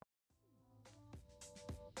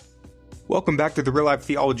Welcome back to the Real Life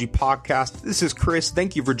Theology Podcast. This is Chris.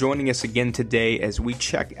 Thank you for joining us again today as we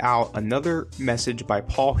check out another message by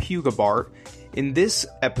Paul Huyghebaert. In this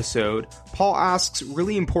episode, Paul asks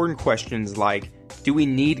really important questions like, do we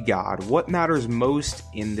need God? What matters most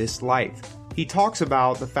in this life? He talks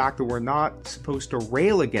about the fact that we're not supposed to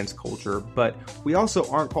rail against culture, but we also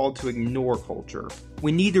aren't called to ignore culture.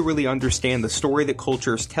 We need to really understand the story that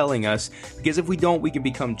culture is telling us, because if we don't, we can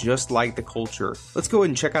become just like the culture. Let's go ahead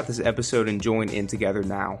and check out this episode and join in together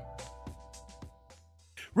now.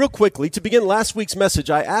 Real quickly, to begin last week's message,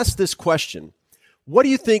 I asked this question. What do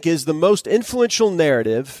you think is the most influential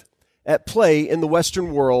narrative at play in the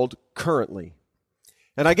Western world currently?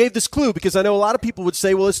 And I gave this clue because I know a lot of people would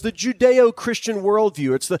say, well, it's the Judeo-Christian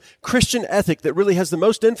worldview. It's the Christian ethic that really has the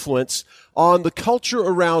most influence on the culture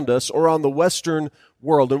around us or on the Western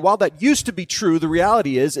world. And while that used to be true, the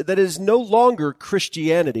reality is that it is no longer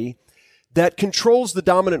Christianity that controls the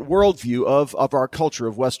dominant worldview of our culture,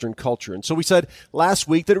 of Western culture. And so we said last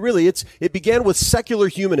week that it began with secular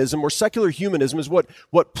humanism, or secular humanism is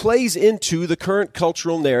what plays into the current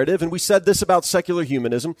cultural narrative. And we said this about secular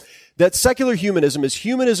humanism, that secular humanism is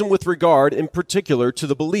humanism with regard, in particular, to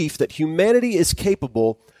the belief that humanity is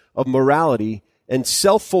capable of morality and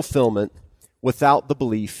self-fulfillment without the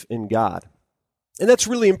belief in God. And that's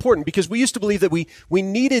really important because we used to believe that we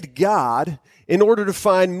needed God in order to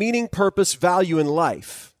find meaning, purpose, value in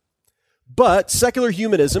life. But secular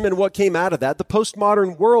humanism and what came out of that, the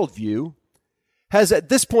postmodern worldview, has at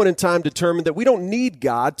this point in time determined that we don't need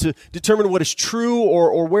God to determine what is true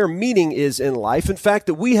or where meaning is in life. In fact,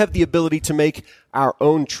 that we have the ability to make our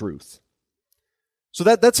own truth. So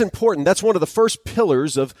that's important. That's one of the first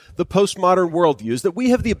pillars of the postmodern worldview, is that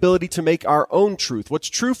we have the ability to make our own truth. What's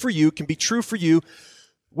true for you can be true for you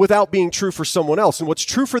without being true for someone else. And what's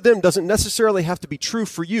true for them doesn't necessarily have to be true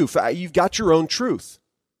for you. You've got your own truth.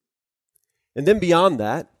 And then beyond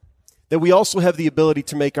that we also have the ability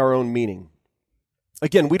to make our own meaning.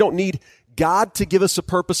 Again, we don't need God to give us a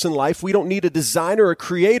purpose in life. We don't need a designer or a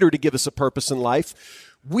creator to give us a purpose in life.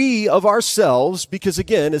 We of ourselves, because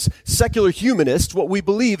again, as secular humanists, what we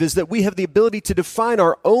believe is that we have the ability to define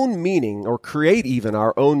our own meaning, or create even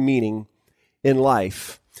our own meaning in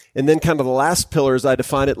life. And then kind of the last pillar, as I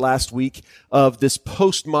defined it last week, of this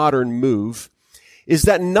postmodern move, is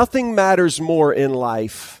that nothing matters more in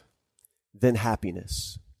life than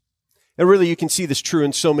happiness. And really, you can see this true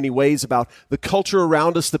in so many ways about the culture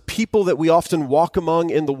around us, the people that we often walk among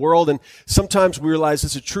in the world. And sometimes we realize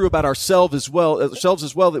this is true about ourselves as well,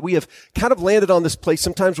 that we have kind of landed on this place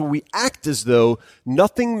sometimes where we act as though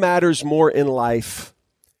nothing matters more in life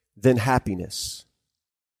than happiness.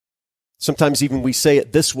 Sometimes even we say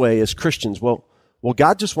it this way as Christians, well,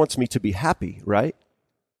 God just wants me to be happy, right?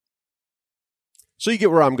 So you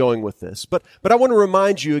get where I'm going with this. But I want to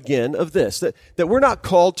remind you again of this, that we're not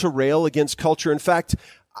called to rail against culture. In fact,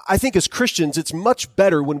 I think as Christians, it's much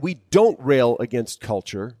better when we don't rail against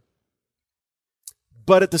culture.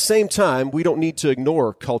 But at the same time, we don't need to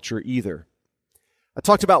ignore culture either. I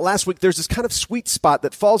talked about last week, there's this kind of sweet spot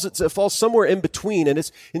that falls somewhere in between. And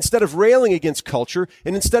it's instead of railing against culture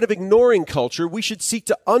and instead of ignoring culture, we should seek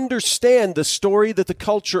to understand the story that the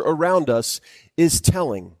culture around us is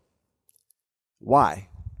telling. Why?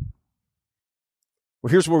 Well,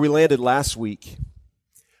 here's where we landed last week.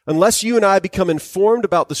 Unless you and I become informed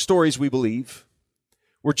about the stories we believe,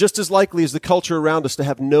 we're just as likely as the culture around us to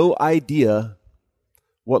have no idea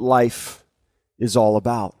what life is all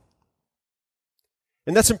about.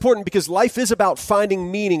 And that's important because life is about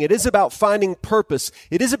finding meaning. It is about finding purpose.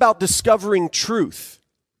 It is about discovering truth.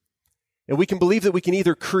 And we can believe that we can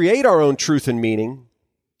either create our own truth and meaning,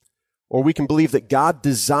 or we can believe that God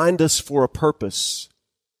designed us for a purpose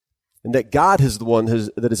and that God is the one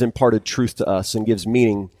that has imparted truth to us and gives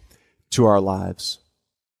meaning to our lives.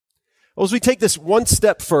 Well, as we take this one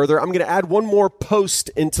step further, I'm going to add one more post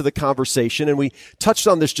into the conversation, and we touched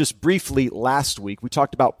on this just briefly last week. We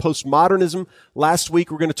talked about postmodernism last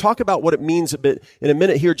week. We're going to talk about what it means in a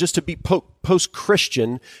minute here just to be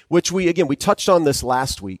post-Christian, which we touched on this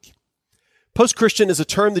last week. Post-Christian is a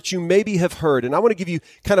term that you maybe have heard, and I want to give you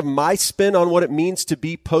kind of my spin on what it means to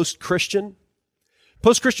be post-Christian.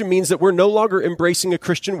 Post-Christian means that we're no longer embracing a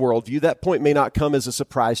Christian worldview. That point may not come as a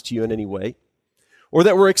surprise to you in any way. Or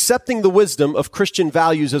that we're accepting the wisdom of Christian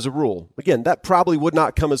values as a rule. Again, that probably would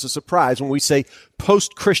not come as a surprise when we say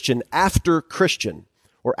post-Christian, after Christian,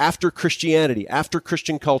 or after Christianity, after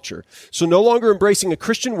Christian culture. So no longer embracing a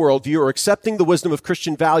Christian worldview or accepting the wisdom of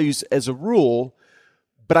Christian values as a rule.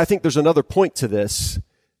 But I think there's another point to this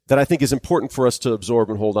that I think is important for us to absorb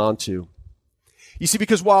and hold on to. You see,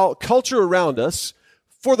 because while culture around us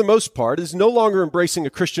for the most part, is no longer embracing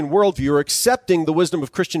a Christian worldview or accepting the wisdom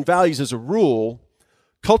of Christian values as a rule,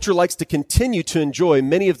 culture likes to continue to enjoy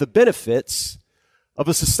many of the benefits of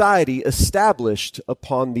a society established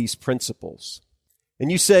upon these principles.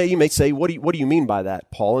 And you may say, what do you mean by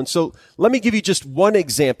that, Paul? And so let me give you just one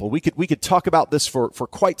example. We could talk about this for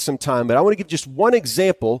quite some time, but I want to give just one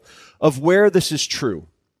example of where this is true.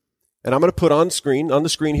 And I'm going to put on the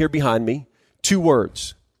screen here behind me, 2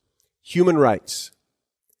 words: human rights.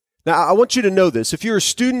 Now, I want you to know this. If you're a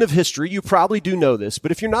student of history, you probably do know this.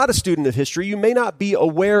 But if you're not a student of history, you may not be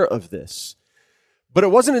aware of this. But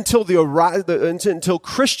it wasn't until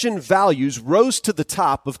Christian values rose to the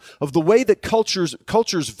top of the way that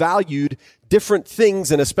cultures valued different things,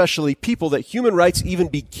 and especially people, that human rights even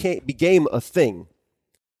became a thing.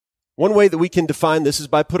 One way that we can define this is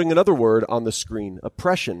by putting another word on the screen: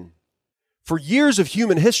 oppression. For years of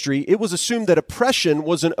human history, it was assumed that oppression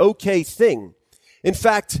was an okay thing. In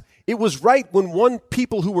fact, it was right when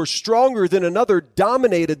people who were stronger than another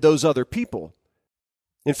dominated those other people.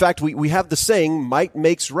 In fact, we have the saying, might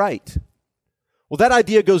makes right. Well, that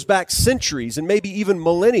idea goes back centuries and maybe even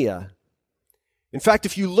millennia. In fact,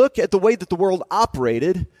 if you look at the way that the world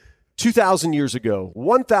operated 2,000 years ago,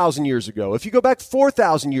 1,000 years ago, if you go back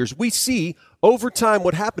 4,000 years, we see over time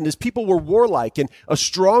what happened is people were warlike, and a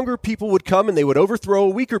stronger people would come and they would overthrow a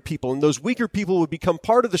weaker people, and those weaker people would become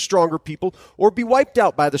part of the stronger people or be wiped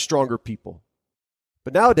out by the stronger people.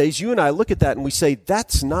 But nowadays, you and I look at that and we say,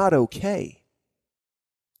 that's not okay.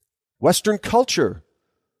 Western culture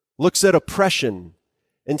looks at oppression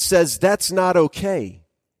and says that's not okay.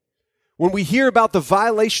 When we hear about the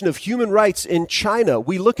violation of human rights in China,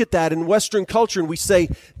 we look at that in Western culture and we say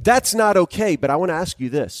that's not okay. But I want to ask you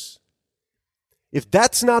this. If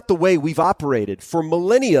that's not the way we've operated for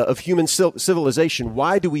millennia of human civilization,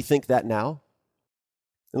 why do we think that now?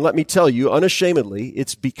 And let me tell you, unashamedly,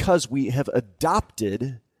 it's because we have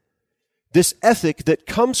adopted this ethic that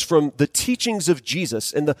comes from the teachings of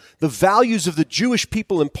Jesus and the values of the Jewish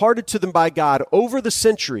people imparted to them by God over the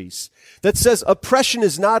centuries that says oppression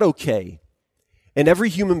is not okay. And every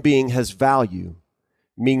human being has value,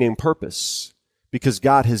 meaning, and purpose, because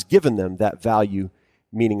God has given them that value,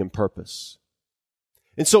 meaning, and purpose.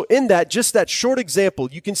 And so in that, just that short example,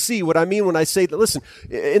 you can see what I mean when I say that, listen,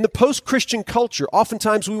 in the post-Christian culture,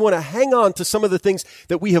 oftentimes we want to hang on to some of the things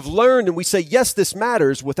that we have learned, and we say, yes, this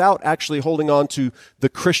matters, without actually holding on to the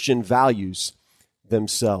Christian values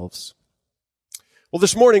themselves. Well,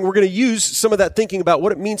 this morning, we're going to use some of that thinking about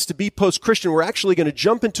what it means to be post-Christian. We're actually going to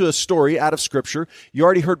jump into a story out of Scripture. You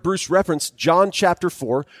already heard Bruce reference John chapter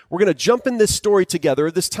 4. We're going to jump in this story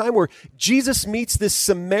together, this time where Jesus meets this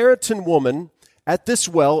Samaritan woman at this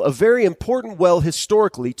well, a very important well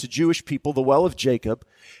historically to Jewish people, the well of Jacob.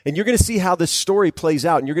 And you're going to see how this story plays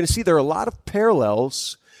out. And you're going to see there are a lot of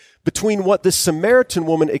parallels between what this Samaritan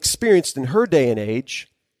woman experienced in her day and age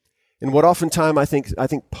and what oftentimes I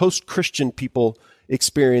think post-Christian people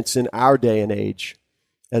experience in our day and age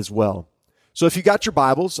as well. So if you got your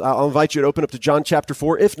Bibles, I'll invite you to open up to John chapter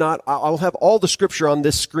 4. If not, I'll have all the scripture on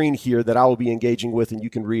this screen here that I will be engaging with, and you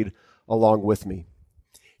can read along with me.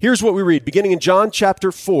 Here's what we read, beginning in John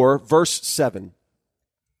chapter 4, verse 7.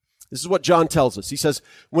 This is what John tells us. He says,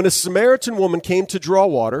 when a Samaritan woman came to draw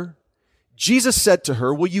water, Jesus said to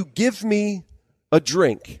her, will you give me a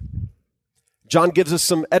drink? John gives us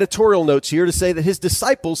some editorial notes here to say that his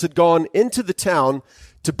disciples had gone into the town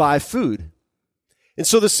to buy food. And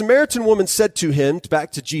so the Samaritan woman said to him,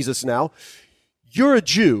 back to Jesus now, you're a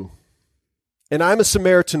Jew, and I'm a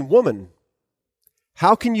Samaritan woman.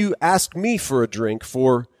 How can you ask me for a drink?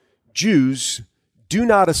 For Jews do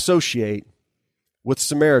not associate with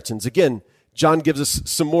Samaritans. Again, John gives us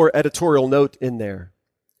some more editorial note in there.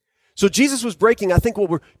 So Jesus was breaking, I think, what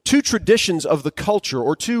were 2 traditions of the culture,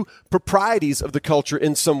 or 2 proprieties of the culture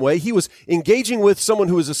in some way. He was engaging with someone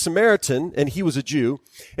who was a Samaritan, and he was a Jew,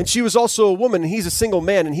 and she was also a woman, and he's a single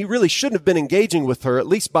man, and he really shouldn't have been engaging with her, at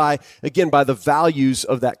least by the values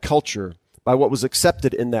of that culture, by what was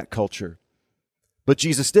accepted in that culture. But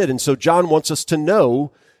Jesus did. And so John wants us to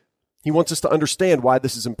know, he wants us to understand why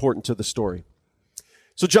this is important to the story.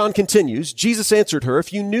 So John continues, Jesus answered her,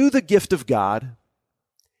 if you knew the gift of God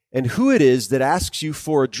and who it is that asks you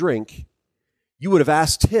for a drink, you would have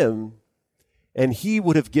asked him, and he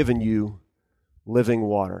would have given you living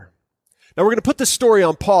water. Now, we're going to put this story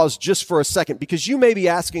on pause just for a second, because you may be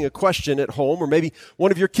asking a question at home, or maybe one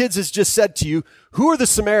of your kids has just said to you, who are the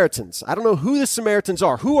Samaritans? I don't know who the Samaritans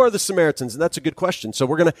are. Who are the Samaritans? And that's a good question. So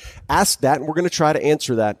we're going to ask that, and we're going to try to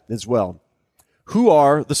answer that as well. Who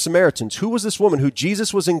are the Samaritans? Who was this woman who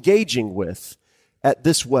Jesus was engaging with at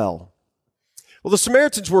this well? Well, the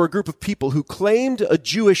Samaritans were a group of people who claimed a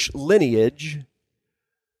Jewish lineage,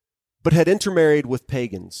 but had intermarried with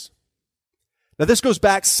pagans. Now, this goes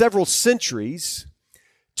back several centuries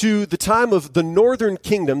to the time of the northern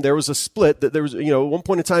kingdom. There was a split. That there was, at one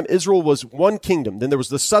point in time, Israel was one kingdom. Then there was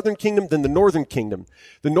the southern kingdom, then the northern kingdom.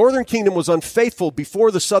 The northern kingdom was unfaithful before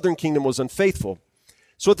the southern kingdom was unfaithful.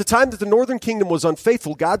 So at the time that the northern kingdom was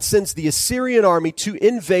unfaithful, God sends the Assyrian army to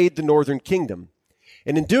invade the northern kingdom.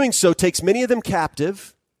 And in doing so, takes many of them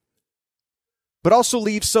captive, but also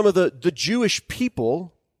leaves some of the Jewish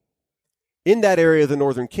people in that area of the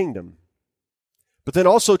northern kingdom. But then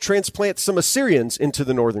also transplants some Assyrians into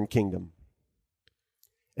the northern kingdom.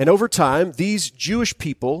 And over time, these Jewish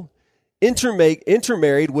people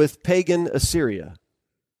intermarried with pagan Assyria.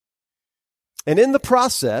 And in the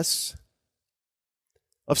process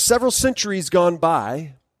of several centuries gone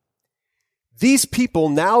by, these people,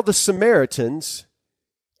 now the Samaritans,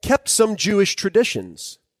 kept some Jewish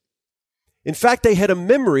traditions. In fact, they had a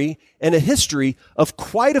memory and a history of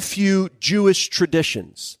quite a few Jewish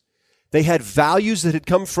traditions. They had values that had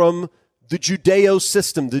come from the Judeo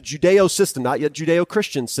system, not yet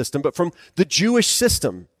Judeo-Christian system, but from the Jewish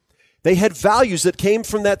system. They had values that came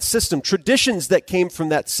from that system, traditions that came from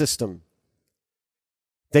that system.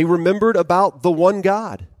 They remembered about the one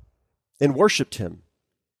God and worshiped him.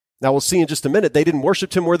 Now we'll see in just a minute, they didn't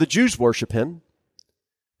worship him where the Jews worship him.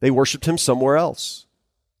 They worshiped him somewhere else.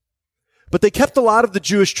 But they kept a lot of the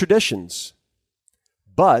Jewish traditions,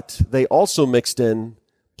 but they also mixed in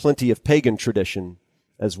plenty of pagan tradition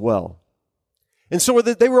as well. And so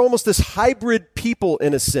they were almost this hybrid people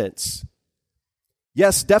in a sense.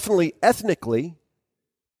 Yes, definitely ethnically,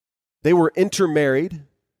 they were intermarried,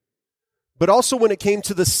 but also when it came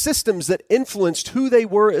to the systems that influenced who they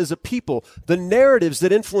were as a people, the narratives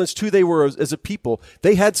that influenced who they were as a people,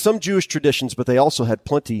 they had some Jewish traditions, but they also had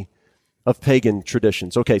plenty of pagan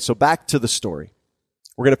traditions. Okay, so back to the story.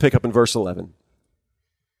 We're going to pick up in verse 11.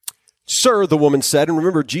 Sir, the woman said, and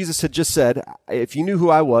remember, Jesus had just said, if you knew who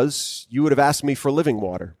I was, you would have asked me for living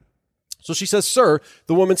water. So she says, Sir,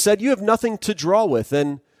 the woman said, you have nothing to draw with,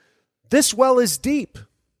 and this well is deep.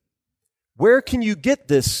 Where can you get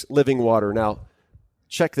this living water? Now,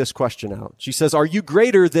 check this question out. She says, are you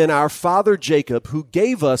greater than our father Jacob, who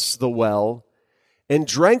gave us the well and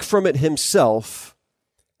drank from it himself,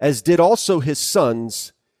 as did also his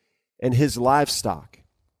sons and his livestock?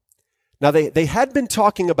 Now, they had been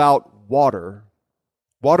talking about water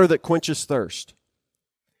that quenches thirst.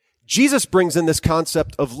 Jesus brings in this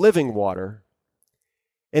concept of living water.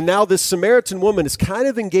 And now this Samaritan woman is kind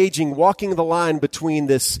of walking the line between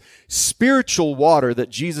this spiritual water that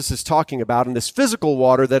Jesus is talking about and this physical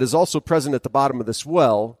water that is also present at the bottom of this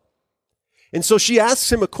well. And so she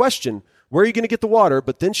asks him a question, where are you going to get the water?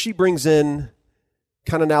 But then she brings in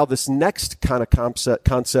kind of now this next kind of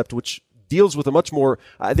concept, which deals with in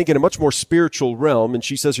a much more spiritual realm. And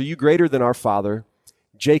she says, are you greater than our father,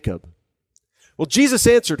 Jacob? Well, Jesus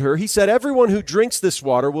answered her. He said, everyone who drinks this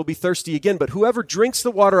water will be thirsty again, but whoever drinks the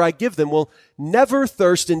water I give them will never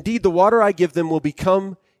thirst. Indeed, the water I give them will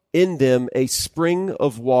become in them a spring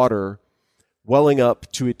of water welling up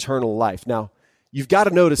to eternal life. Now, you've got to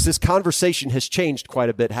notice this conversation has changed quite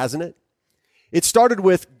a bit, hasn't it? It started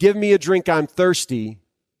with, give me a drink, I'm thirsty,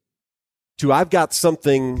 to I've got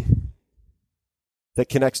something that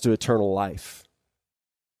connects to eternal life.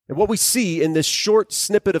 And what we see in this short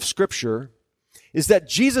snippet of Scripture is that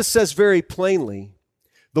Jesus says very plainly,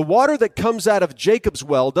 the water that comes out of Jacob's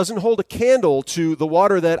well doesn't hold a candle to the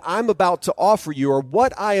water that I'm about to offer you or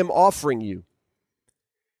what I am offering you.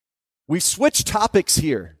 We've switched topics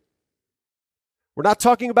here. We're not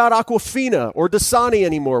talking about Aquafina or Dasani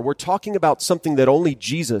anymore. We're talking about something that only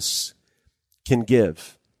Jesus can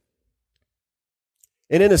give.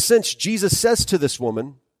 And in a sense, Jesus says to this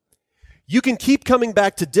woman, you can keep coming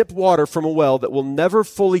back to dip water from a well that will never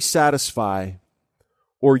fully satisfy,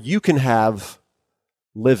 or you can have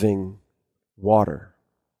living water.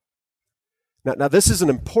 Now this is an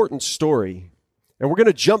important story, and we're going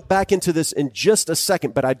to jump back into this in just a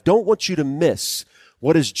second, but I don't want you to miss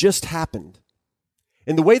what has just happened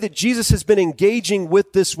in the way that Jesus has been engaging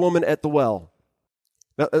with this woman at the well.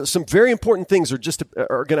 Now, some very important things are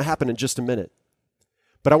going to happen in just a minute.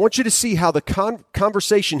 But I want you to see how the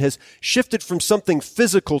conversation has shifted from something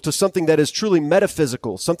physical to something that is truly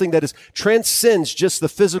metaphysical, something that transcends just the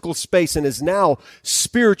physical space and is now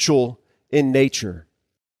spiritual in nature.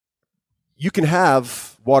 You can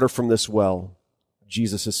have water from this well,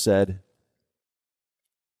 Jesus has said,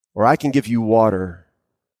 or I can give you water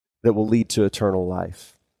that will lead to eternal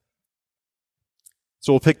life.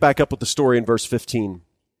 So we'll pick back up with the story in verse 15.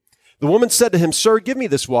 The woman said to him, "Sir, give me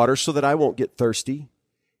this water so that I won't get thirsty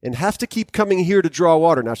and have to keep coming here to draw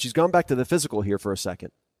water." Now she's gone back to the physical here for a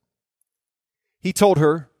second. He told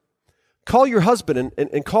her, "Call your husband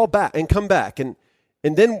and call back and come back, and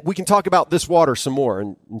then we can talk about this water some more."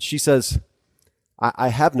 And she says, I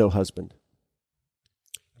have no husband.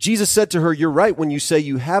 Jesus said to her, "You're right when you say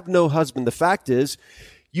you have no husband. The fact is,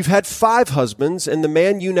 you've had 5 husbands, and the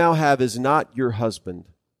man you now have is not your husband."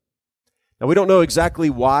 Now, we don't know exactly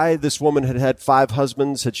why this woman had had 5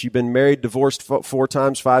 husbands. Had she been married, divorced 4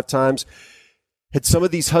 times, 5 times? Had some of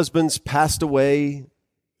these husbands passed away,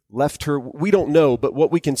 left her? We don't know, but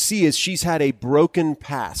what we can see is she's had a broken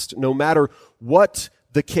past, no matter what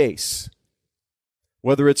the case.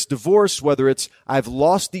 Whether it's divorce, whether it's I've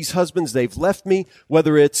lost these husbands, they've left me,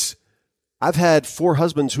 whether it's I've had 4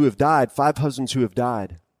 husbands who have died, 5 husbands who have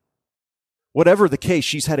died. Whatever the case,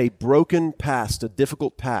 she's had a broken past, a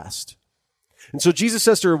difficult past. And so Jesus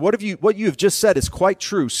says to her, what you have just said is quite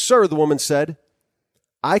true. "Sir," the woman said,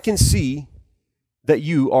 "I can see that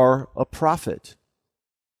you are a prophet.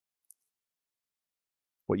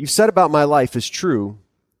 What you've said about my life is true.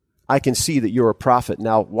 I can see that you're a prophet."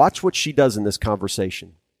 Now, watch what she does in this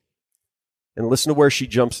conversation. And listen to where she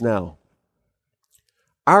jumps now.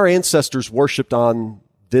 "Our ancestors worshiped on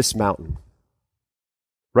this mountain.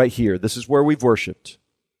 Right here. This is where we've worshiped.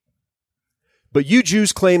 But you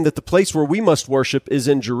Jews claim that the place where we must worship is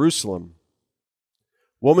in Jerusalem."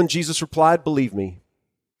 "Woman," Jesus replied, "believe me,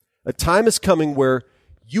 a time is coming where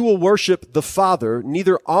you will worship the Father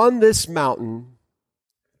neither on this mountain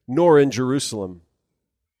nor in Jerusalem.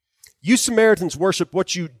 You Samaritans worship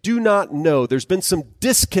what you do not know." There's been some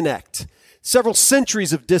disconnect, several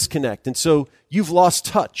centuries of disconnect, and so you've lost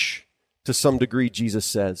touch to some degree, Jesus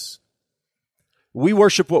says. "We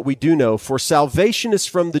worship what we do know, for salvation is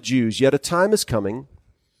from the Jews, yet a time is coming,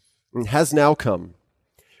 and has now come,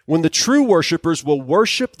 when the true worshipers will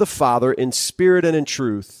worship the Father in spirit and in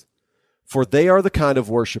truth, for they are the kind of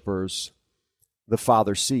worshipers the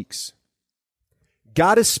Father seeks."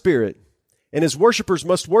 God is spirit, and his worshipers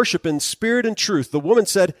must worship in spirit and truth. The woman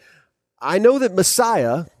said, "I know that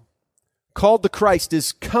Messiah, called the Christ,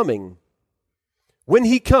 is coming. When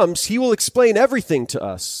he comes, he will explain everything to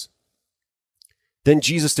us." Then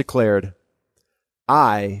Jesus declared,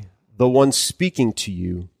 "I, the one speaking to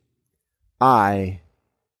you, I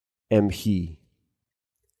am he."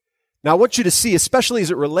 Now I want you to see, especially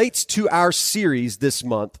as it relates to our series this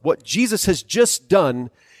month, what Jesus has just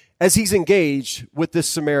done as he's engaged with this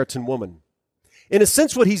Samaritan woman. In a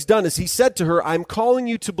sense, what he's done is he said to her, "I'm calling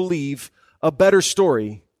you to believe a better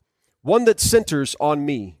story, one that centers on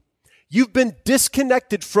me. You've been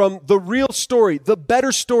disconnected from the real story, the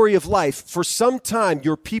better story of life for some time,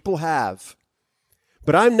 your people have.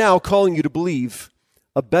 But I'm now calling you to believe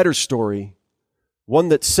a better story, one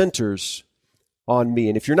that centers on me."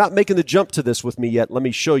 And if you're not making the jump to this with me yet, let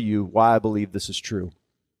me show you why I believe this is true.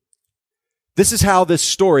 This is how this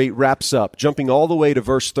story wraps up, jumping all the way to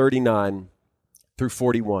verse 39 through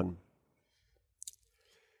 41.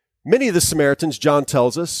 Many of the Samaritans, John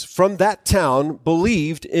tells us, from that town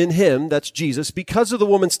believed in him, that's Jesus, because of the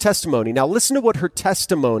woman's testimony. Now listen to what her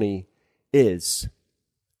testimony is.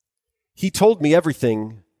 "He told me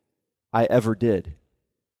everything I ever did."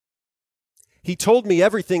 He told me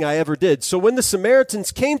everything I ever did. So when the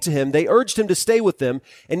Samaritans came to him, they urged him to stay with them,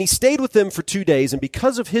 and he stayed with them for 2 days, and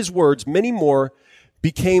because of his words, many more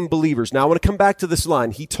became believers. Now I want to come back to this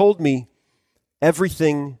line. He told me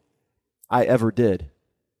everything I ever did.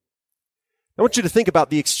 I want you to think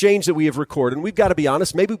about the exchange that we have recorded, and we've got to be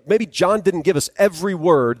honest, maybe John didn't give us every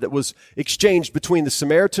word that was exchanged between the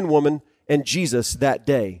Samaritan woman and Jesus that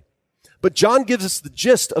day. But John gives us the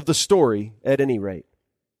gist of the story at any rate.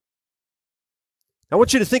 I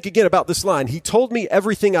want you to think again about this line. He told me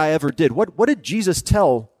everything I ever did. What did Jesus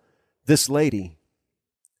tell this lady?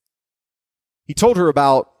 He told her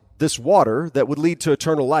about this water that would lead to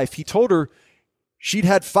eternal life. He told her she'd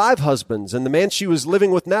had 5 husbands, and the man she was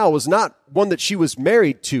living with now was not one that she was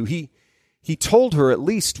married to. He told her at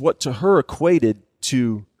least what to her equated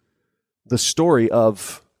to the story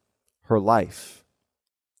of her life.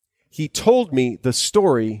 He told me the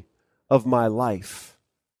story of my life.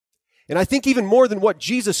 And I think even more than what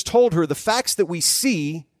Jesus told her, the facts that we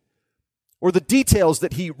see, or the details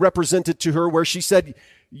that he represented to her, where she said,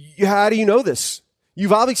 "How do you know this?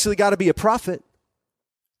 You've obviously got to be a prophet."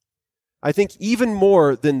 I think even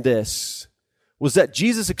more than this was that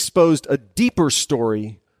Jesus exposed a deeper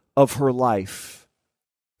story of her life.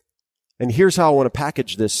 And here's how I want to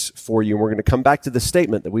package this for you. And we're going to come back to the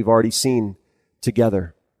statement that we've already seen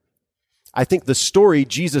together. I think the story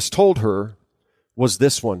Jesus told her was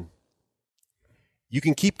this one. You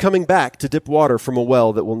can keep coming back to dip water from a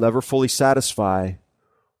well that will never fully satisfy,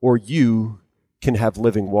 or you can have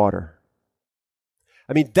living water.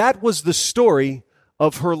 I mean, that was the story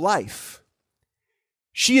of her life.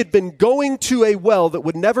 She had been going to a well that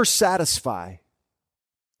would never satisfy.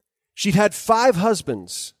 She'd had 5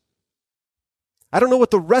 husbands. I don't know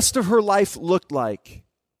what the rest of her life looked like.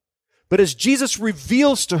 But as Jesus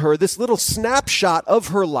reveals to her this little snapshot of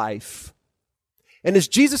her life, and as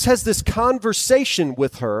Jesus has this conversation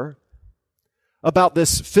with her about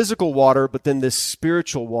this physical water, but then this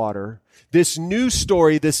spiritual water, this new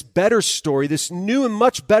story, this better story, this new and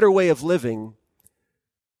much better way of living,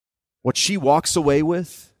 what she walks away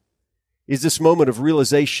with is this moment of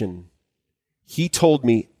realization. He told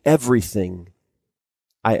me everything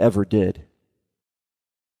I ever did.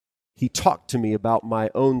 He talked to me about my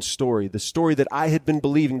own story, the story that I had been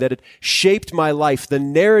believing, that had shaped my life, the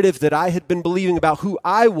narrative that I had been believing about who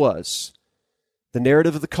I was, the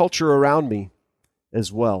narrative of the culture around me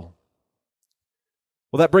as well.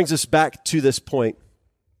 Well, that brings us back to this point.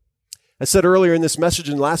 I said earlier in this message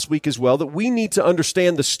and last week as well that we need to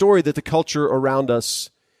understand the story that the culture around us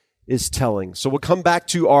is telling. So we'll come back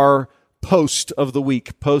to our post of the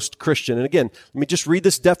week, post-Christian. And again, let me just read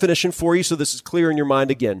this definition for you so this is clear in your mind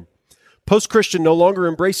again. Post-Christian, no longer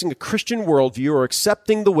embracing a Christian worldview or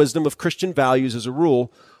accepting the wisdom of Christian values as a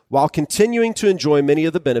rule, while continuing to enjoy many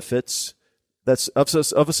of the benefits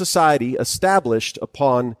of a society established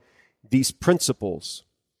upon these principles.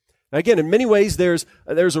 Now again, in many ways, there's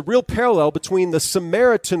a real parallel between the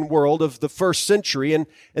Samaritan world of the first century and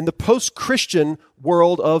the post-Christian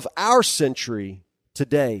world of our century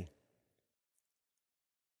today.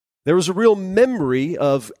 There was a real memory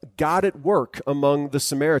of God at work among the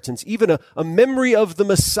Samaritans, even a memory of the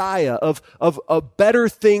Messiah, of a better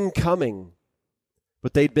thing coming.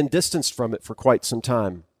 But they'd been distanced from it for quite some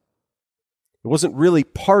time. It wasn't really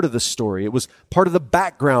part of the story. It was part of the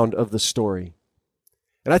background of the story.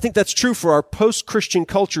 And I think that's true for our post-Christian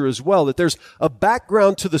culture as well, that there's a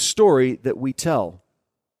background to the story that we tell.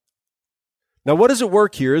 Now, what is at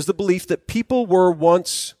work here is the belief that people were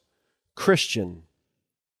once Christian.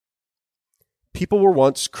 People were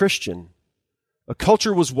once Christian. A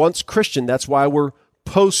culture was once Christian. That's why we're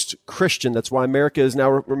post-Christian. That's why America is now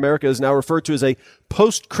referred to as a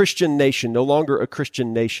post-Christian nation, no longer a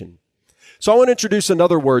Christian nation. So I want to introduce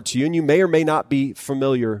another word to you, and you may or may not be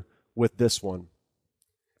familiar with this one.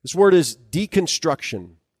 This word is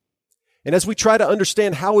deconstruction. And as we try to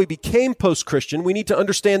understand how we became post-Christian, we need to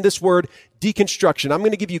understand this word deconstruction. I'm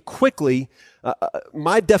going to give you quickly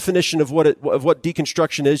my definition of what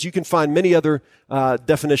deconstruction is. You can find many other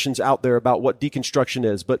definitions out there about what deconstruction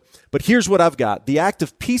is. But here's what I've got. The act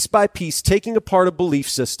of piece by piece taking apart a belief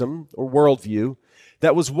system or worldview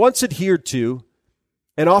that was once adhered to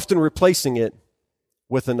and often replacing it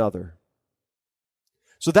with another.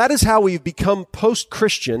 So that is how we've become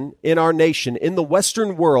post-Christian in our nation, in the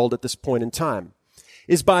Western world at this point in time,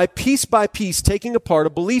 is by piece taking apart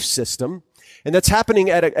a belief system, and that's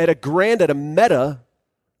happening at a meta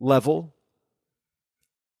level.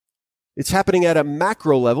 It's happening at a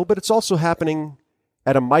macro level, but it's also happening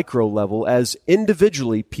at a micro level as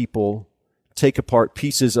individually people take apart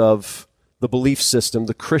pieces of the belief system,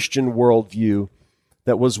 the Christian worldview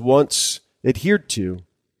that was once adhered to,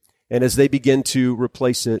 and as they begin to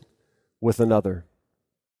replace it with another.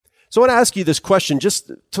 So I want to ask you this question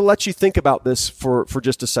just to let you think about this for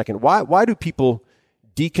just a second. Why do people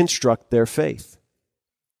deconstruct their faith?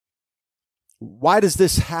 Why does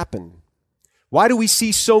this happen? Why do we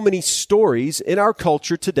see so many stories in our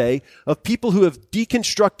culture today of people who have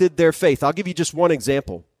deconstructed their faith? I'll give you just one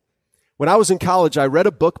example. When I was in college, I read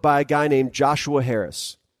a book by a guy named Joshua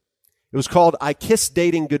Harris. It was called I Kissed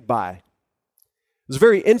Dating Goodbye. It was a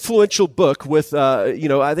very influential book with,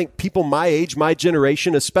 I think people my age, my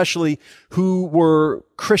generation, especially who were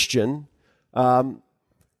Christian.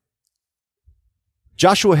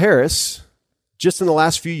 Joshua Harris, just in the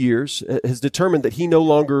last few years, has determined that he no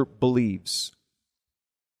longer believes.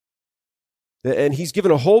 And he's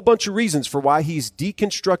given a whole bunch of reasons for why he's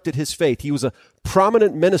deconstructed his faith. He was a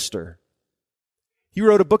prominent minister. He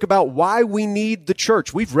wrote a book about why we need the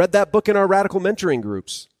church. We've read that book in our radical mentoring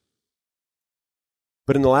groups.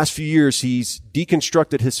 But in the last few years, he's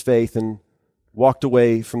deconstructed his faith and walked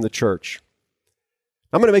away from the church.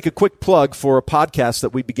 I'm going to make a quick plug for a podcast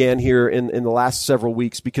that we began here in the last several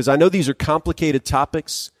weeks because I know these are complicated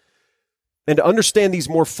topics. And to understand these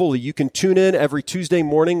more fully, you can tune in every Tuesday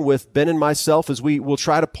morning with Ben and myself as we will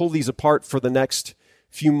try to pull these apart for the next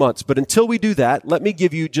few months. But until we do that, let me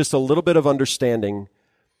give you just a little bit of understanding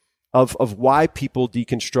of why people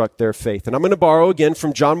deconstruct their faith. And I'm going to borrow again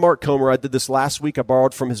from John Mark Comer. I did this last week. I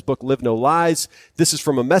borrowed from his book, Live No Lies. This is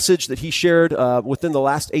from a message that he shared within the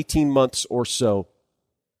last 18 months or so.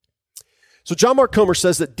 So John Mark Comer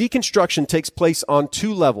says that deconstruction takes place on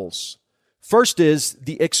two levels. First is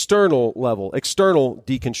the external level, external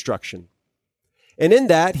deconstruction. And in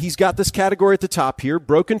that, he's got this category at the top here,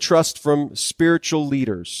 broken trust from spiritual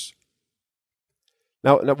leaders.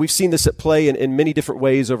 Now we've seen this at play in many different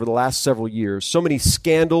ways over the last several years. So many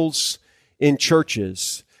scandals in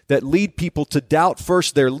churches that lead people to doubt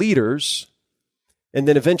first their leaders and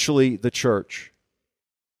then eventually the church.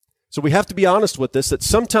 So we have to be honest with this, that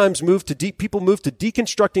sometimes people move to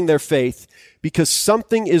deconstructing their faith because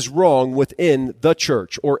something is wrong within the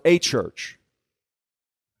church or a church.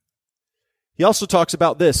 He also talks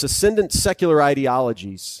about this, ascendant secular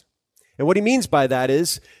ideologies. And what he means by that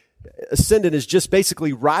is, ascendant is just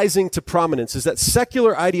basically rising to prominence, is that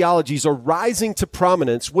secular ideologies are rising to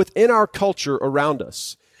prominence within our culture around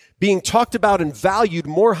us, being talked about and valued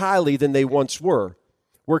more highly than they once were.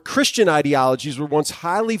 Where Christian ideologies were once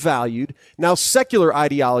highly valued, now secular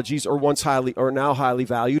ideologies are now highly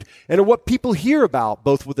valued, and are what people hear about,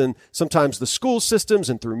 both within sometimes the school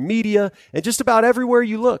systems and through media, and just about everywhere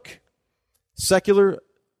you look. Secular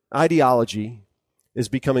ideology is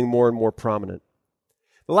becoming more and more prominent.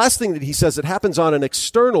 The last thing that he says that happens on an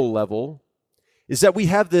external level is that we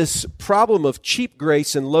have this problem of cheap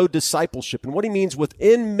grace and low discipleship. And what he means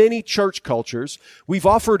within many church cultures, we've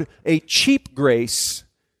offered a cheap grace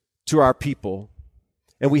to our people,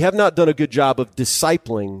 and we have not done a good job of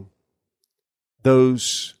discipling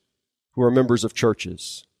those who are members of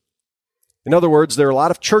churches. In other words, there are a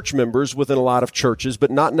lot of church members within a lot of churches,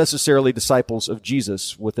 but not necessarily disciples of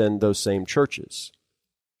Jesus within those same churches.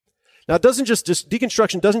 Now,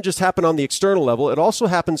 deconstruction doesn't just happen on the external level. It also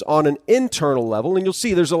happens on an internal level. And you'll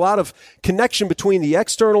see there's a lot of connection between the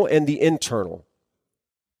external and the internal.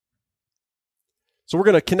 So we're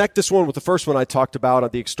going to connect this one with the first one I talked about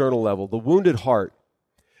at the external level, the wounded heart.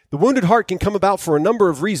 The wounded heart can come about for a number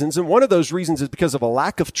of reasons. And one of those reasons is because of a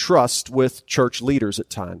lack of trust with church leaders at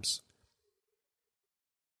times.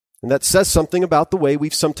 And that says something about the way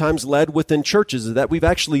we've sometimes led within churches, is that we've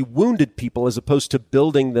actually wounded people as opposed to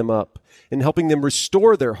building them up and helping them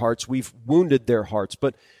restore their hearts. We've wounded their hearts.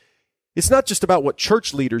 But it's not just about what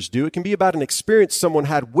church leaders do. It can be about an experience someone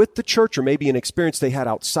had with the church, or maybe an experience they had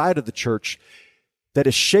outside of the church that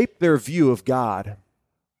has shaped their view of God.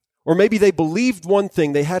 Or maybe they believed one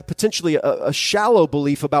thing. They had potentially a shallow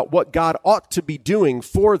belief about what God ought to be doing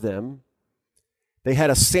for them. They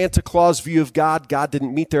had a Santa Claus view of God. God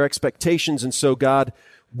didn't meet their expectations, and so God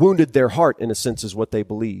wounded their heart, in a sense, is what they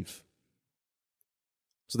believe.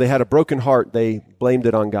 So they had a broken heart. They blamed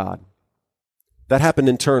it on God. That happened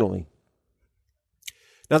internally.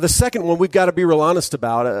 Now, the second one we've got to be real honest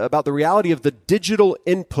about the reality of the digital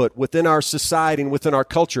input within our society and within our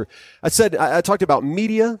culture. I talked about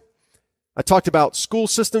media. I talked about school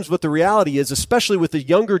systems, but the reality is, especially with the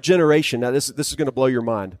younger generation, now this is going to blow your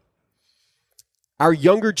mind. Our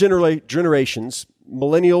younger generations,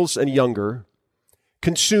 millennials and younger,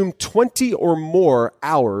 consume 20 or more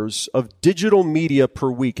hours of digital media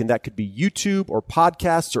per week, and that could be YouTube or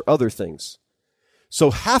podcasts or other things.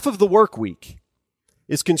 So half of the work week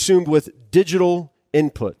is consumed with digital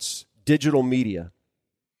inputs, digital media.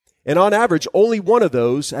 And on average, only one of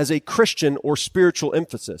those has a Christian or spiritual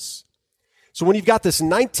emphasis. So when you've got this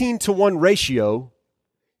 19-to-1 ratio,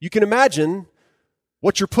 you can imagine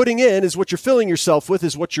what you're putting in is what you're filling yourself with,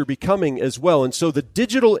 is what you're becoming as well. And so the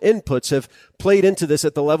digital inputs have played into this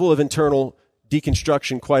at the level of internal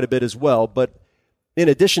deconstruction quite a bit as well. But in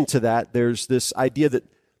addition to that, there's this idea that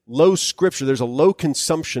there's a low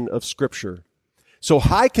consumption of Scripture. So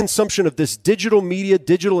high consumption of this digital media,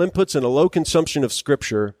 digital inputs, and a low consumption of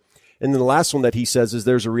Scripture. And then the last one that he says is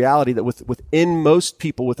there's a reality that within most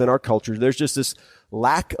people within our culture, there's just this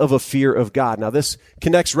lack of a fear of God. Now, this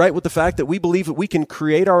connects right with the fact that we believe that we can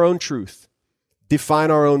create our own truth, define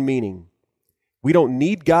our own meaning. We don't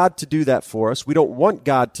need God to do that for us. We don't want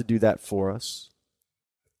God to do that for us.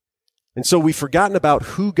 And so we've forgotten about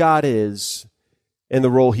who God is and the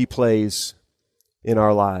role he plays in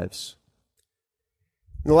our lives.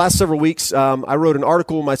 In the last several weeks, I wrote an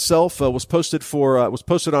article myself, was posted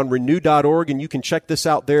on renew.org, and you can check this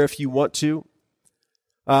out there if you want to.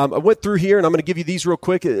 I went through here, and I'm going to give you these real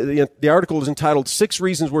quick. The article is entitled 6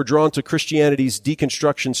 Reasons We're Drawn to Christianity's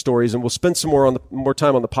Deconstruction Stories, and we'll spend some more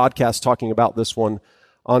time on the podcast talking about this one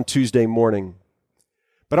on Tuesday morning.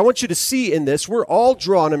 But I want you to see in this, we're all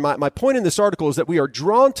drawn, and my point in this article is that we are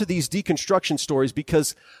drawn to these deconstruction stories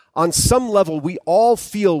because on some level, we all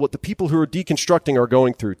feel what the people who are deconstructing are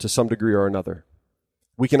going through to some degree or another.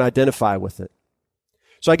 We can identify with it.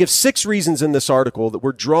 So I give 6 reasons in this article that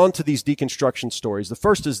we're drawn to these deconstruction stories. The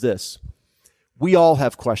first is this: we all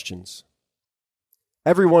have questions.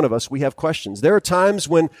 Every one of us, we have questions. There are times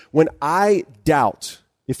when I doubt,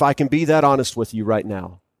 if I can be that honest with you right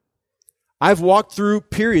now. I've walked through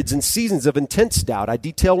periods and seasons of intense doubt. I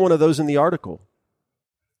detail one of those in the article.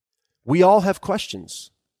 We all have questions.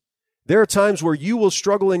 There are times where you will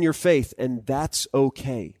struggle in your faith, and that's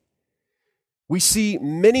okay. We see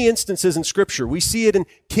many instances in Scripture. We see it in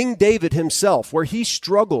King David himself, where he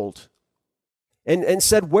struggled and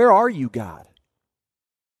said, "Where are you, God?"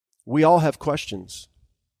 We all have questions.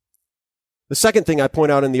 The second thing I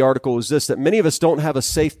point out in the article is this, that many of us don't have a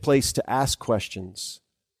safe place to ask questions.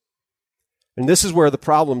 And this is where the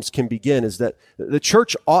problems can begin, is that the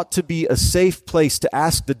church ought to be a safe place to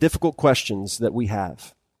ask the difficult questions that we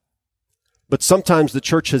have. But sometimes the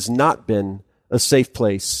church has not been a safe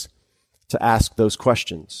place to ask those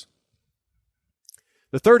questions.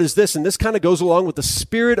 The third is this, and this kind of goes along with the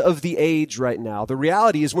spirit of the age right now. The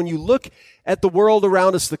reality is when you look at the world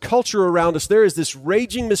around us, the culture around us, there is this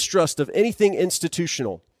raging mistrust of anything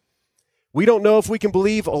institutional. We don't know if we can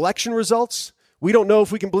believe election results. We don't know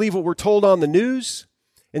if we can believe what we're told on the news.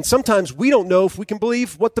 And sometimes we don't know if we can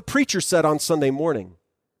believe what the preacher said on Sunday morning.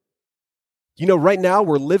 You know, right now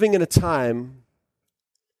we're living in a time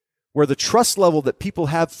where the trust level that people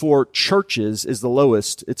have for churches is the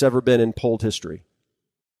lowest it's ever been in polled history.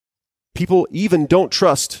 People even don't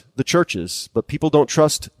trust the churches, but people don't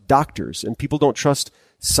trust doctors, and people don't trust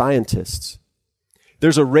scientists.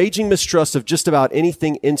 There's a raging mistrust of just about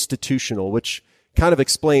anything institutional, which kind of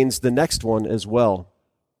explains the next one as well.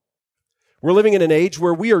 We're living in an age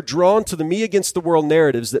where we are drawn to the me against the world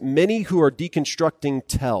narratives that many who are deconstructing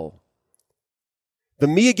tell. The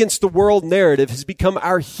me against the world narrative has become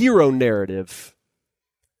our hero narrative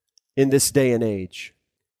in this day and age.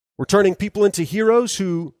 We're turning people into heroes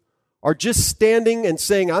who are just standing and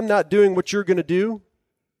saying, "I'm not doing what you're going to do,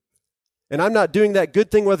 and I'm not doing that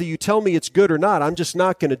good thing whether you tell me it's good or not. I'm just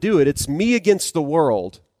not going to do it." It's me against the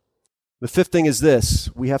world. The fifth thing is this: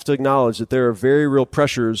 we have to acknowledge that there are very real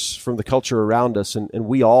pressures from the culture around us, and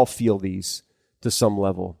we all feel these to some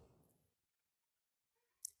level.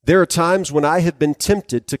 There are times when I have been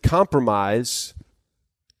tempted to compromise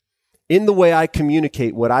in the way I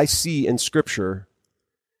communicate what I see in Scripture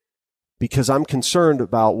because I'm concerned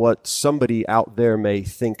about what somebody out there may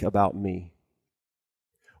think about me.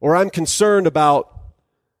 Or I'm concerned about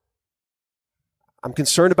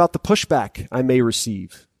the pushback I may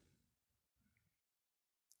receive.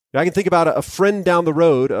 Now, I can think about a friend down the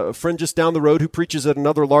road, a friend just down the road who preaches at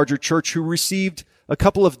another larger church who received a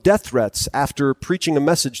couple of death threats after preaching a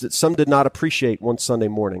message that some did not appreciate one Sunday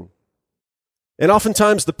morning. And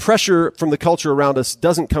oftentimes the pressure from the culture around us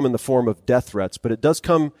doesn't come in the form of death threats, but it does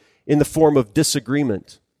come in the form of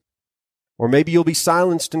disagreement. Or maybe you'll be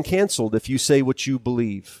silenced and canceled if you say what you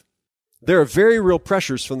believe. There are very real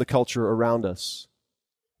pressures from the culture around us.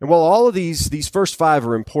 And while all of these first 5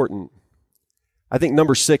 are important, I think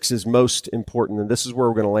number 6 is most important, and this is where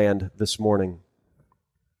we're going to land this morning.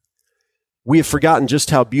 We have forgotten just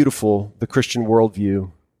how beautiful the Christian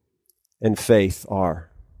worldview and faith are.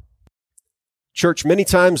 Church, many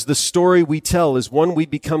times the story we tell is one we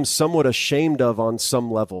become somewhat ashamed of on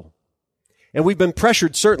some level. And we've been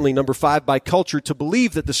pressured, certainly, number 5, by culture to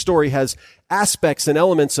believe that the story has aspects and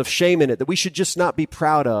elements of shame in it that we should just not be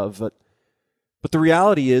proud of. But the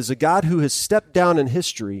reality is a God who has stepped down in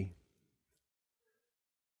history,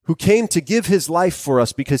 who came to give his life for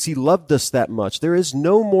us because he loved us that much. There is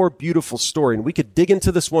no more beautiful story. And we could dig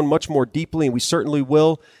into this one much more deeply, and we certainly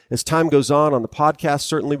will. As time goes on the podcast,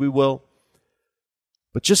 certainly we will.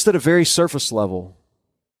 But just at a very surface level,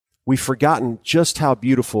 we've forgotten just how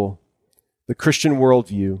beautiful the Christian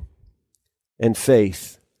worldview and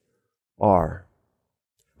faith are.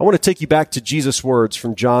 I want to take you back to Jesus' words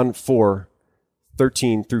from John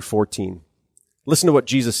 4:13 through 14. Listen to what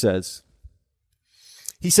Jesus says.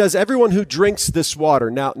 He says, "Everyone who drinks this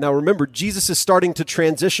water." Now remember, Jesus is starting to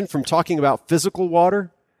transition from talking about physical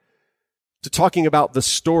water to talking about the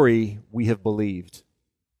story we have believed,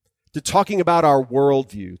 to talking about our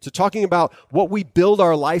worldview, to talking about what we build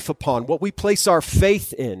our life upon, what we place our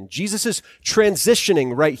faith in. Jesus is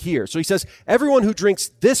transitioning right here. So he says, everyone who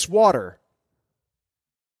drinks this water,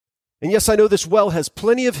 and yes, I know this well has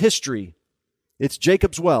plenty of history. It's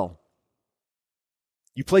Jacob's well.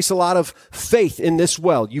 You place a lot of faith in this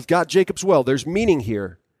well. You've got Jacob's well. There's meaning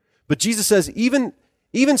here. But Jesus says, even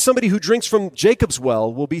Even somebody who drinks from Jacob's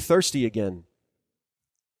well will be thirsty again.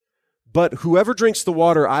 But whoever drinks the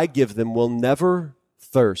water I give them will never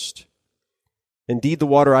thirst. Indeed, the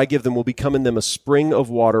water I give them will become in them a spring of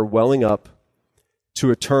water welling up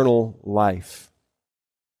to eternal life.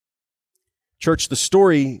 Church, the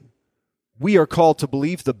story we are called to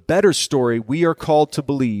believe, the better story we are called to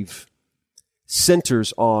believe,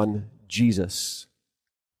 centers on Jesus.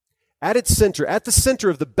 At its center, at the center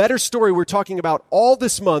of the better story we're talking about all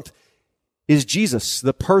this month is Jesus,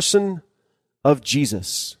 the person of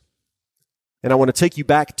Jesus. And I want to take you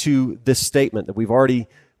back to this statement that we've already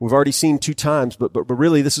seen 2 times, but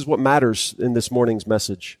really this is what matters in this morning's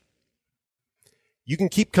message. You can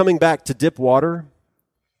keep coming back to dip water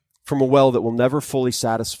from a well that will never fully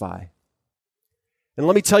satisfy. And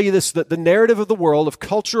let me tell you this, that the narrative of the world, of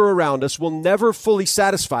culture around us, will never fully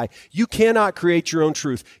satisfy. You cannot create your own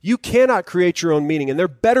truth. You cannot create your own meaning. And there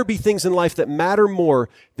better be things in life that matter more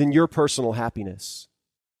than your personal happiness.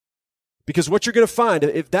 Because what you're going to find,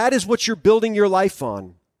 if that is what you're building your life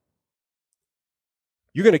on,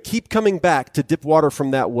 you're going to keep coming back to dip water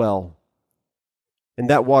from that well. And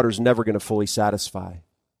that water is never going to fully satisfy.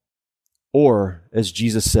 Or, as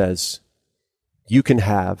Jesus says, you can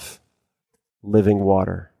have living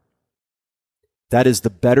water. That is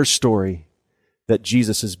the better story that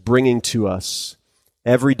Jesus is bringing to us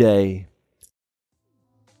every day.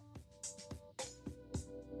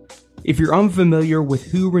 If you're unfamiliar with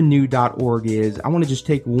who Renew.org is, I want to just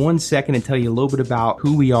take 1 second and tell you a little bit about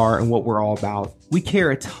who we are and what we're all about. We care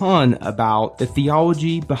a ton about the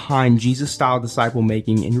theology behind Jesus-style disciple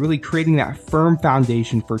making and really creating that firm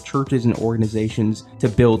foundation for churches and organizations to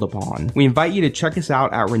build upon. We invite you to check us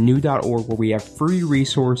out at Renew.org, where we have free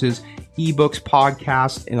resources, ebooks,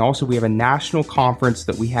 podcasts, and also we have a national conference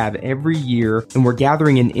that we have every year, and we're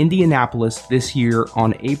gathering in Indianapolis this year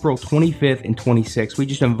on April 25th and 26th. We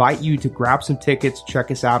just invite you to grab some tickets,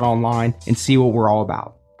 check us out online, and see what we're all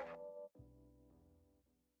about.